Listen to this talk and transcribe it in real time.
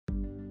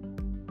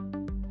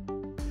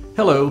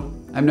Hello,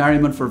 I'm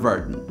Nariman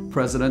Farvardin,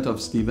 President of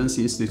Stevens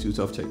Institute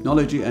of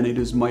Technology, and it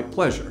is my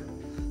pleasure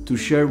to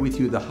share with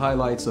you the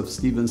highlights of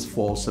Stevens'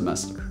 fall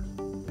semester.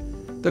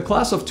 The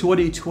class of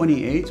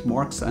 2028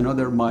 marks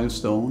another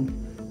milestone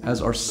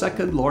as our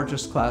second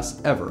largest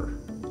class ever,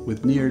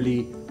 with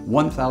nearly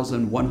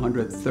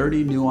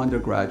 1,130 new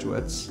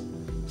undergraduates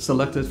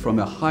selected from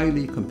a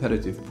highly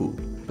competitive pool.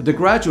 At the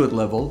graduate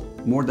level,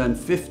 more than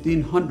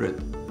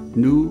 1,500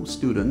 new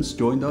students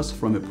joined us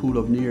from a pool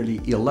of nearly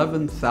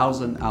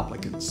 11,000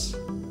 applicants.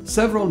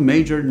 Several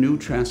major new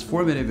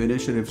transformative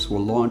initiatives were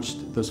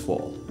launched this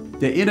fall.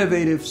 The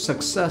innovative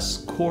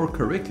Success Core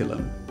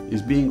curriculum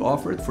is being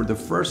offered for the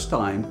first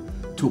time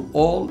to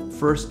all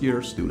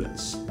first-year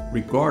students,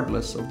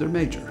 regardless of their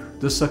major.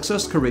 The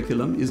Success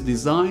curriculum is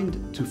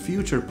designed to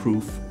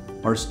future-proof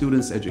our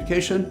students'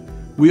 education.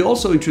 We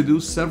also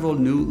introduced several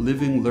new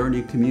living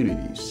learning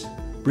communities,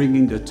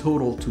 bringing the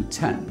total to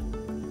 10.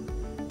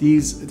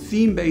 These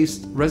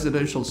theme-based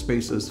residential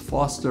spaces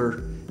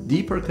foster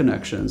deeper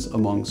connections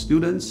among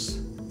students,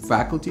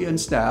 faculty, and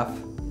staff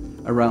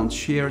around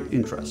shared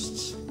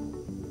interests.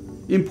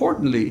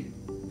 Importantly,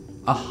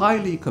 a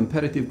highly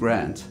competitive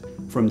grant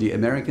from the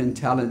American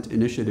Talent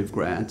Initiative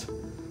grant,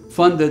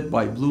 funded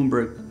by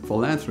Bloomberg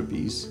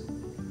Philanthropies,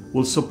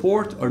 will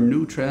support our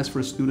new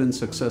Transfer Student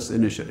Success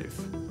Initiative,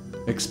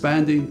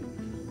 expanding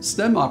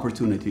STEM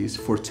opportunities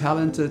for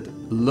talented,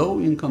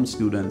 low-income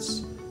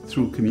students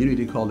through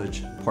community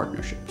college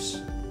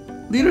partnerships.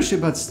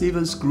 Leadership at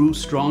Stevens grew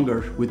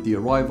stronger with the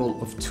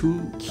arrival of two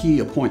key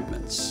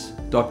appointments: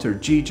 Dr.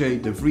 G.J.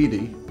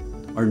 DeVridi,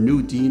 our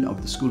new Dean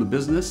of the School of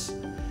Business,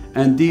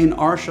 and Dean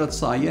Arshad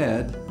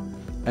Syed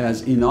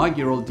as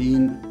inaugural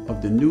Dean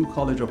of the new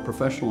College of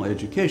Professional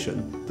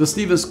Education. The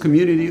Stevens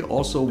community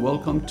also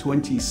welcomed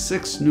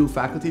 26 new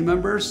faculty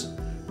members,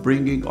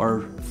 bringing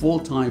our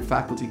full-time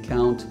faculty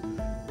count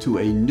to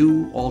a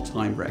new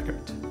all-time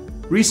record.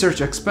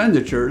 Research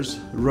expenditures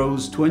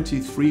rose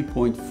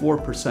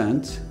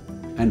 23.4%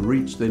 and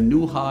reached a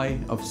new high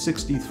of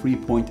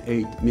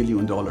 $63.8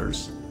 million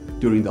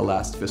during the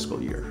last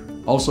fiscal year.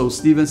 Also,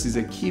 Stevens is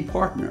a key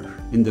partner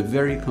in the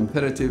very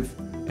competitive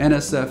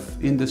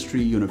NSF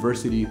Industry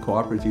University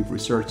Cooperative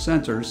Research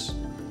Centers,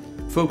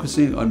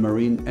 focusing on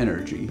marine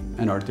energy,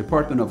 and our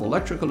Department of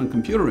Electrical and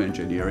Computer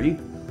Engineering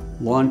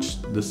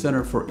launched the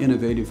Center for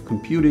Innovative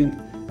Computing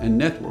and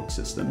Network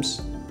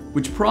Systems,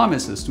 which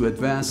promises to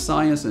advance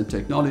science and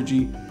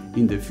technology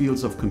in the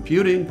fields of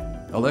computing,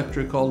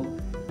 electrical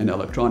and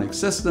electronic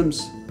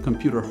systems,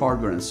 computer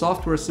hardware and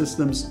software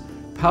systems,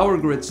 power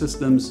grid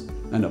systems,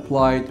 and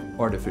applied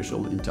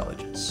artificial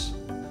intelligence.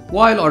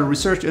 While our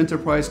research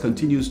enterprise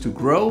continues to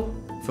grow,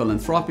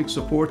 philanthropic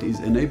support is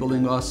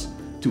enabling us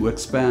to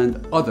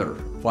expand other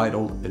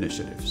vital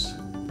initiatives.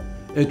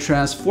 A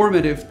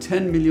transformative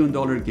 $10 million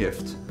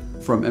gift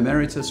from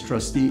Emeritus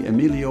Trustee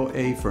Emilio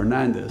A.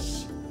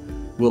 Fernandez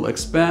will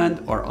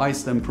expand our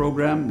iSTEM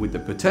program with the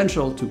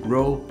potential to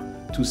grow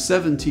to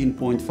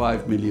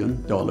 $17.5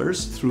 million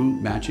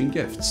through matching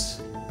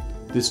gifts.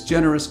 This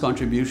generous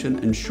contribution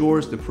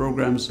ensures the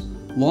program's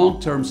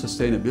long-term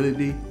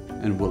sustainability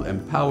and will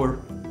empower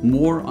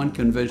more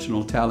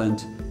unconventional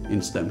talent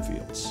in STEM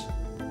fields.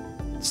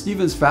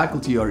 Stevens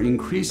faculty are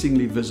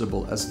increasingly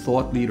visible as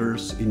thought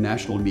leaders in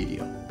national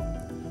media.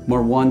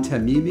 Marwan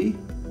Tamimi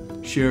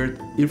shared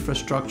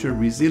infrastructure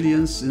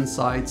resilience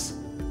insights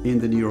in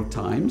the New York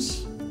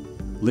Times.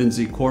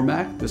 Lindsay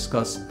Cormack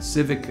discussed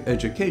civic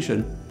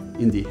education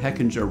in the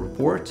Hechinger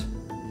Report.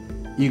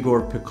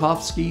 Igor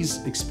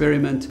Pekovsky's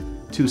experiment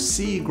to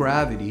see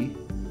gravity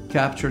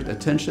captured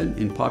attention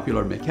in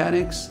Popular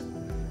Mechanics,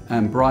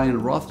 and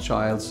Brian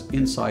Rothschild's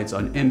insights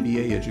on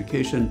MBA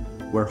education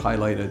were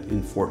highlighted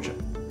in Fortune.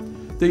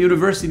 The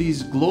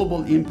university's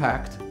global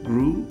impact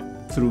grew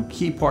through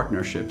key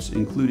partnerships,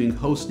 including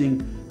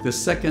hosting the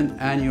second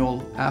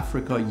annual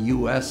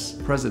Africa-US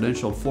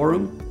Presidential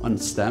Forum on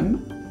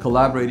STEM,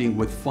 collaborating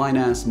with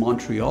Finance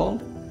Montreal,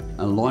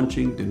 and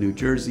launching the New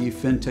Jersey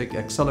FinTech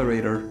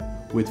Accelerator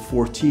with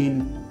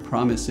 14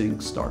 promising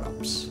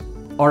startups.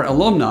 Our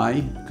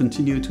alumni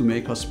continue to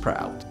make us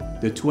proud.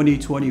 The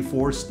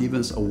 2024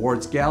 Stevens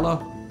Awards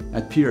Gala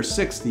at Pier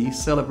 60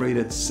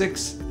 celebrated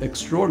 6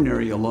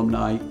 extraordinary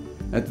alumni,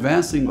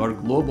 advancing our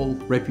global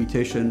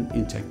reputation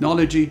in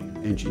technology,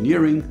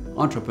 engineering,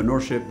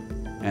 entrepreneurship,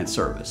 and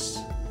service.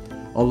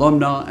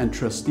 Alumna and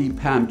trustee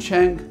Pam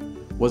Cheng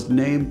was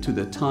named to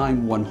the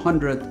Time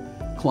 100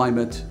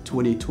 Climate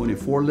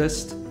 2024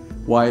 list,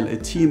 while a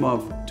team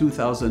of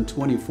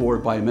 2024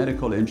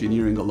 biomedical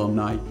engineering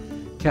alumni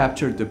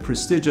captured the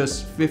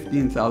prestigious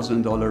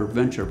 $15,000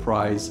 venture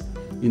prize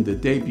in the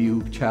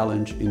debut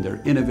challenge in their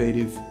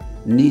innovative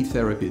knee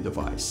therapy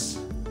device.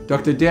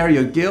 Dr.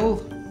 Daria Gill,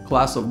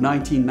 class of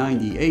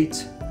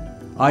 1998,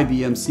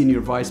 IBM Senior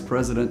Vice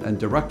President and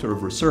Director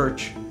of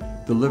Research,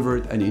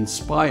 delivered an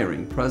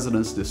inspiring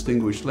President's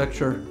Distinguished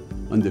Lecture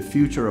on the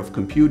future of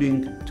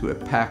computing to a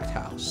packed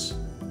house.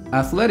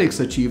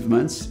 Athletics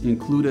achievements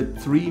included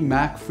 3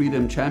 MAC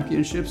Freedom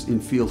Championships in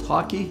field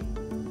hockey,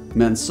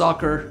 men's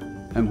soccer,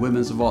 and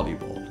women's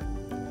volleyball.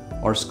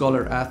 Our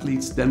scholar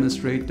athletes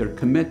demonstrate their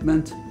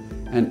commitment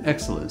and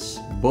excellence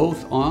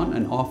both on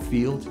and off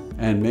field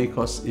and make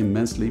us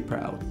immensely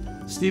proud.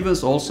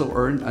 Stevens also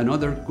earned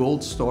another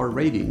Gold Star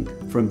rating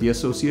from the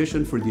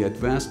Association for the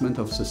Advancement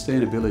of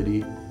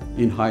Sustainability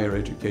in Higher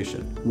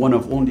Education, one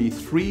of only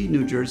 3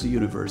 New Jersey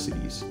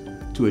universities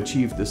to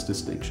achieve this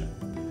distinction.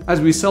 As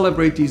we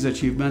celebrate these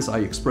achievements, I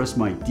express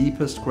my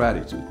deepest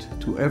gratitude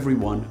to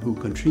everyone who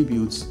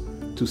contributes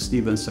to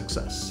Stevens'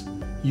 success.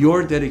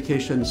 Your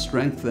dedication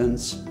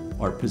strengthens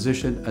our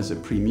position as a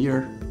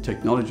premier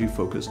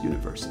technology-focused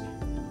university.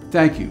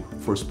 Thank you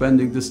for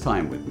spending this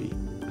time with me,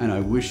 and I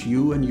wish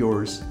you and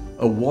yours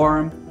a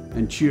warm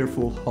and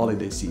cheerful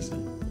holiday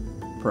season.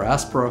 Per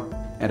Aspera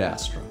et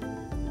Astra.